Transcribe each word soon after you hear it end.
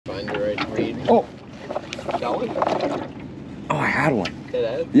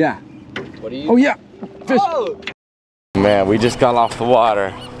Yeah. What do you? Oh yeah, fish. Oh. Man, we just got off the water.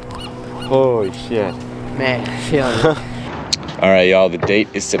 Holy shit. Man, feeling it. All right, y'all, the date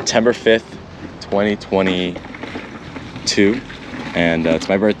is September 5th, 2022. And it's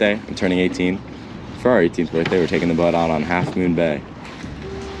my birthday. I'm turning 18. For our 18th birthday, we're taking the boat out on Half Moon Bay.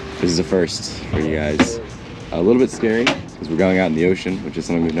 This is a first for you guys. A little bit scary because we're going out in the ocean, which is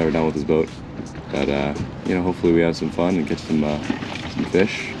something we've never done with this boat. But you know, hopefully we have some fun and catch some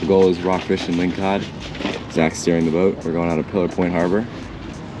fish. The goal is rockfish and lingcod. Zach's steering the boat. We're going out of Pillar Point Harbor.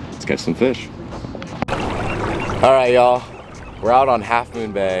 Let's catch some fish. All right, y'all. We're out on Half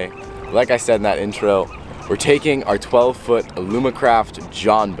Moon Bay. Like I said in that intro, we're taking our 12-foot Alumacraft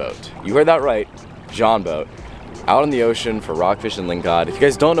John boat. You heard that right, John boat. Out in the ocean for rockfish and lingcod. If you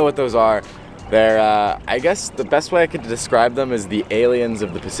guys don't know what those are, they're, I guess the best way I could describe them is the aliens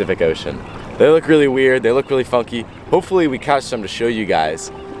of the Pacific Ocean. They look really weird, they look really funky. Hopefully we catch some to show you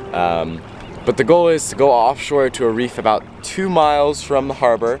guys. But the goal is to go offshore to a reef about 2 miles from the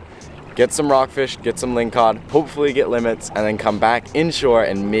harbor, get some rockfish, get some lingcod, hopefully get limits, and then come back inshore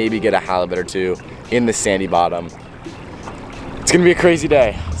and maybe get a halibut or two in the sandy bottom. It's gonna be a crazy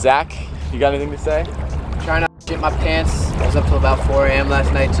day. Zach, you got anything to say? Trying not to shit my pants. I was up till about 4 a.m.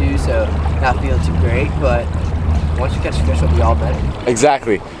 last night too, so not feeling too great, but once you catch fish, it'll be all better.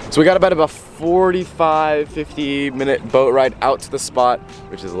 Exactly. So we got about a 45, 50-minute boat ride out to the spot,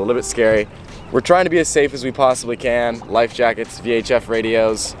 which is a little bit scary. We're trying to be as safe as we possibly can. Life jackets, VHF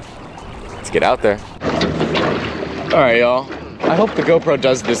radios. Let's get out there. All right, y'all. I hope the GoPro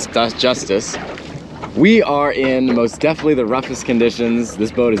does this justice. We are in most definitely the roughest conditions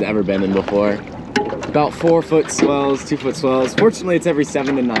this boat has ever been in before. About 4-foot swells, 2-foot swells. Fortunately, it's every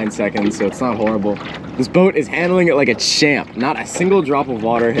 7 to 9 seconds, so it's not horrible. This boat is handling it like a champ. Not a single drop of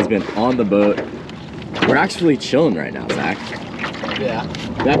water has been on the boat. We're actually chilling right now, Zach. Yeah.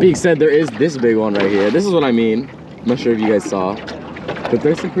 That being said, there is this big one right here. This is what I mean. I'm not sure if you guys saw, but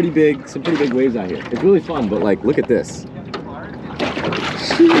there's some pretty big waves out here. It's really fun, but like, look at this.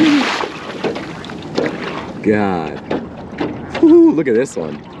 God. Woo, look at this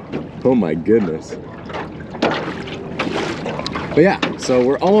one. Oh my goodness. But yeah, so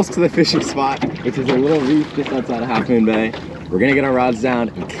we're almost to the fishing spot, which is a little reef just outside of Half Moon Bay. We're gonna get our rods down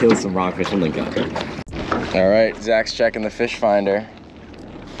and kill some rockfish and lingcod. All right, Zach's checking the fish finder.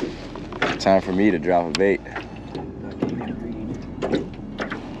 Time for me to drop a bait.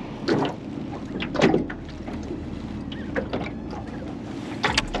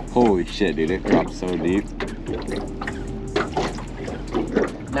 Holy shit, dude, it dropped so deep.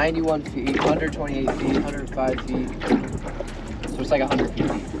 91 feet, 128 feet, 105 feet. So it's like 100 feet.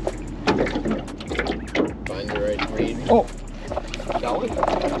 Find the right read. Oh! Got one?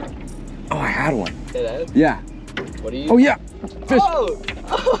 Oh, I had one. That? Yeah. What do you? Oh yeah! Fish! Oh!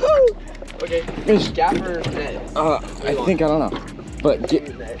 Oh! Okay. Fish. Gapper net. I think, I don't know. But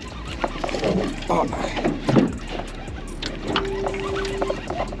get... Oh.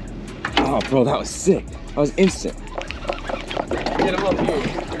 Oh, bro, that was sick. That was instant. Get him up here.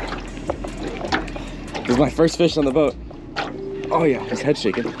 This is my first fish on the boat. Oh yeah, his head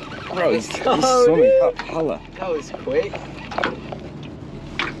shaking. Bro, he's swimming up hella. That was quick.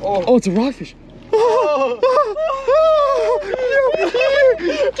 Oh, it's a rockfish. Oh.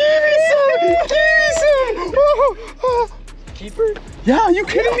 Give me some! Keeper? Yeah, are you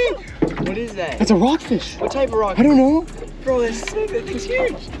kidding me? What is that? It's a rockfish. What type of rock? I don't know. Bro, that's sick. That thing's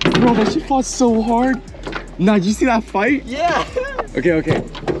huge. Bro, that shit fought so hard. Nah, did you see that fight? Yeah. Okay.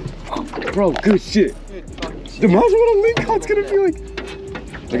 Oh, bro, good shit. Good fucking shit. Imagine what a lingcod's gonna be like.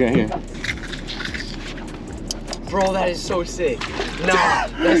 Okay, here. Bro, that is so sick. Nah,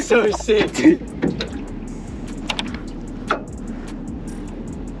 that's so sick.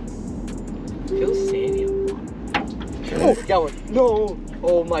 Feels sandy. Oh, got one. No.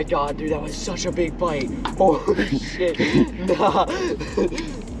 Oh my god, dude, that was such a big bite. Holy shit. Nah.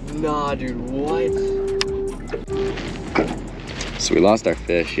 Nah, dude, what? So we lost our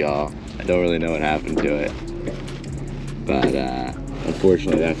fish, y'all. I don't really know what happened to it. But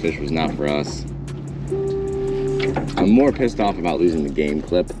unfortunately that fish was not for us. I'm more pissed off about losing the game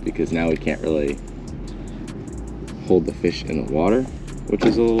clip because now we can't really hold the fish in the water, which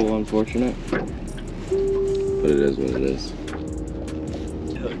is a little unfortunate. But it is what it is.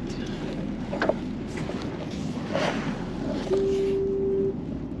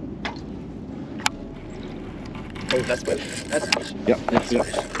 Oh, that's good. That's good. Yep, that's it.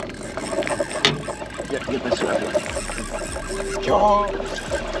 Yep, get this one. Go!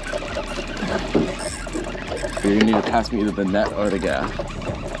 You're gonna need to pass me either the net or the gaff.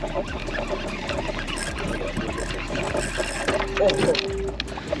 Oh.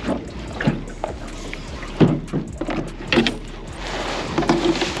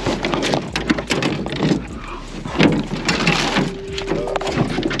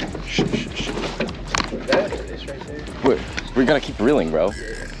 gotta keep reeling, bro.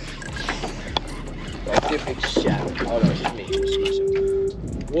 That's a big shadow. Oh no, it's just me.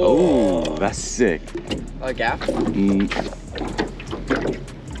 Oh, that's sick. Gap?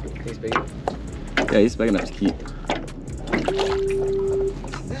 He's big. Yeah, he's big enough to keep.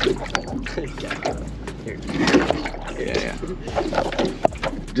 Yeah.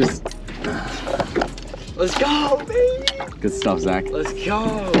 Just. Let's go, baby. Good stuff, Zach. Let's go.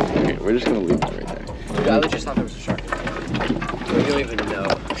 Okay, we're just gonna leave that right there. Dude, I just thought there was a shark. You don't even know.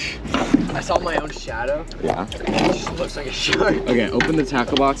 I saw my own shadow. Yeah. It just looks like a shark. Okay, open the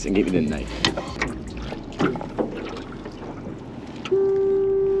tackle box and give me the knife.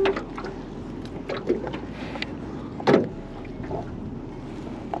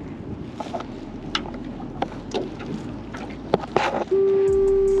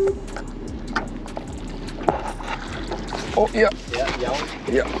 Oh, yeah.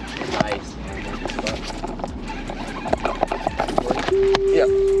 Yeah. Nice. Yeah.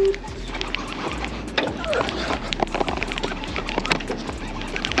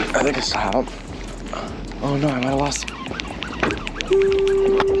 I think I still have him. Oh no, I might have lost him.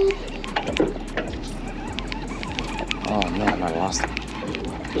 Oh no, I might have lost him.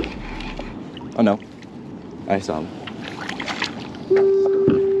 Oh no, I saw him.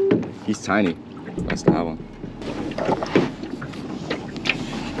 He's tiny. I still have him.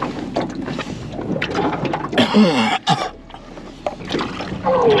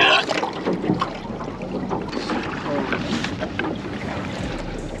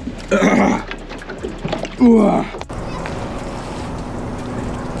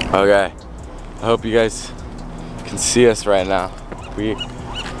 Okay, I hope you guys can see us right now.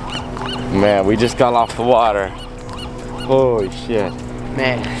 Man, we just got off the water. Holy shit.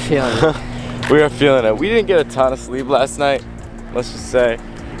 Man, feeling it. We are feeling it. We didn't get a ton of sleep last night, let's just say.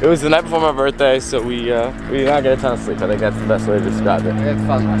 It was the night before my birthday, so we did not get a ton of sleep. I think that's the best way to describe it. We had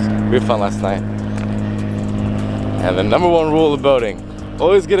fun last night. We had fun last night. And the number one rule of boating,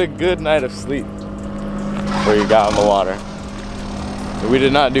 always get a good night of sleep before you got on the water. But we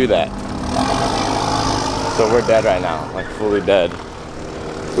did not do that. So we're dead right now, like fully dead.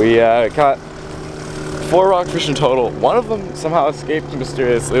 We caught 4 rockfish in total. One of them somehow escaped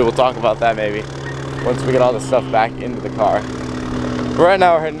mysteriously. We'll talk about that maybe once we get all the stuff back into the car. But right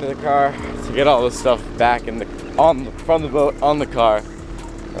now we're heading to the car to get all the stuff back from the boat on the car,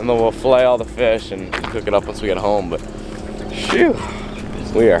 and then we'll fillet all the fish and cook it up once we get home. But phew,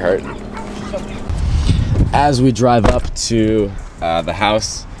 we are hurt. As we drive up to the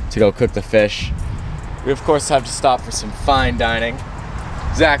house to go cook the fish, we of course have to stop for some fine dining.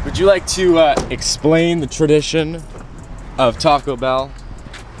 Zach, would you like to explain the tradition of Taco Bell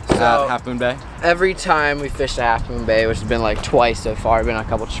at Half Moon Bay? Every time we fish at Half Moon Bay, which has been like twice so far, been on a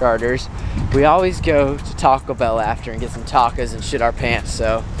couple charters, we always go to Taco Bell after and get some tacos and shit our pants.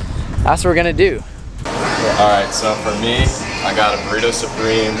 So that's what we're gonna do. All right, so for me, I got a burrito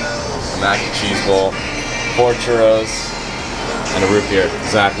supreme, a mac and cheese bowl, 4 churros, and a root beer.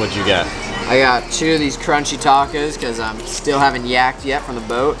 Zach, what'd you get? I got 2 of these crunchy tacos because I'm still haven't yacked yet from the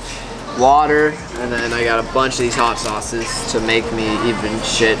boat. Water, and then I got a bunch of these hot sauces to make me even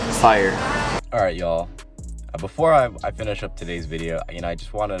shit fire. All right, y'all. Before I finish up today's video, I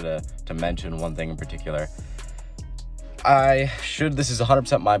just wanted to mention one thing in particular. This is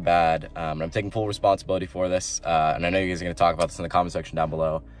 100% my bad, and I'm taking full responsibility for this, and I know you guys are going to talk about this in the comment section down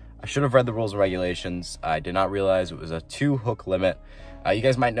below. I should have read the rules and regulations. I did not realize it was a 2-hook limit. You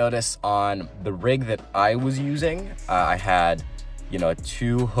guys might notice on the rig that I was using, I had, a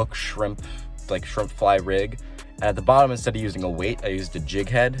 2-hook shrimp fly rig. And at the bottom, instead of using a weight, I used a jig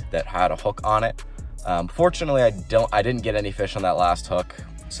head that had a hook on it. Fortunately, I didn't get any fish on that last hook,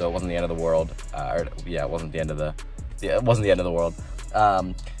 so it wasn't the end of the world. It wasn't the end of the world.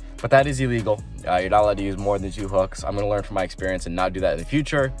 But that is illegal. You're not allowed to use more than 2 hooks. I'm gonna learn from my experience and not do that in the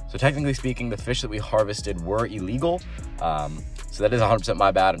future. So technically speaking, the fish that we harvested were illegal. So that is 100%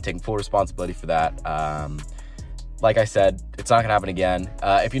 my bad. I'm taking full responsibility for that. Like I said, it's not gonna happen again.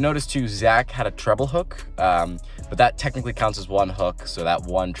 If you notice too, Zach had a treble hook, but that technically counts as 1 hook. So that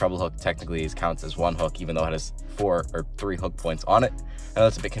 1 treble hook technically counts as 1 hook, even though it has 4 or 3 hook points on it. I know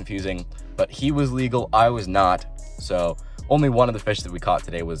that's a bit confusing, but he was legal, I was not. So only one of the fish that we caught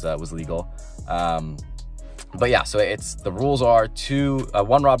today was legal. But yeah, so the rules are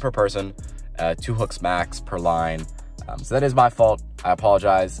 1 rod per person, 2 hooks max per line. So that is my fault. I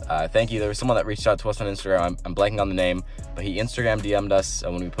apologize. Thank you. There was someone that reached out to us on Instagram. I'm blanking on the name, but he Instagram DM'd us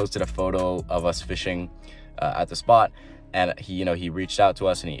when we posted a photo of us fishing at the spot, and he reached out to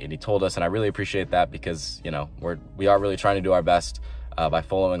us and he told us, and I really appreciate that because we are really trying to do our best by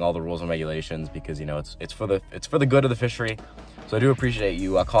following all the rules and regulations, because you know it's for the good of the fishery. So I do appreciate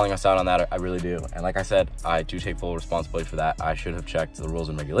you calling us out on that. I really do. And like I said, I do take full responsibility for that. I should have checked the rules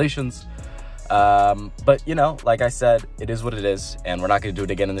and regulations. But you know, like I said, it is what it is, and we're not going to do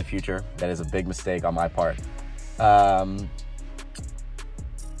it again in the future. That is a big mistake on my part.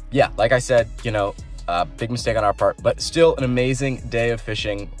 Yeah, like I said, you know, big mistake on our part, but still an amazing day of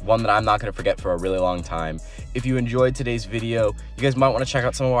fishing, one that I'm not going to forget for a really long time. If you enjoyed today's video, you guys might want to check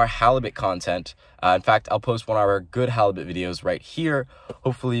out some of our halibut content. In fact, I'll post one of our good halibut videos right here.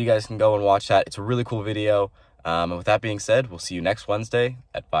 Hopefully you guys can go and watch that. It's a really cool video. And with that being said, we'll see you next Wednesday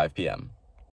at 5 p.m.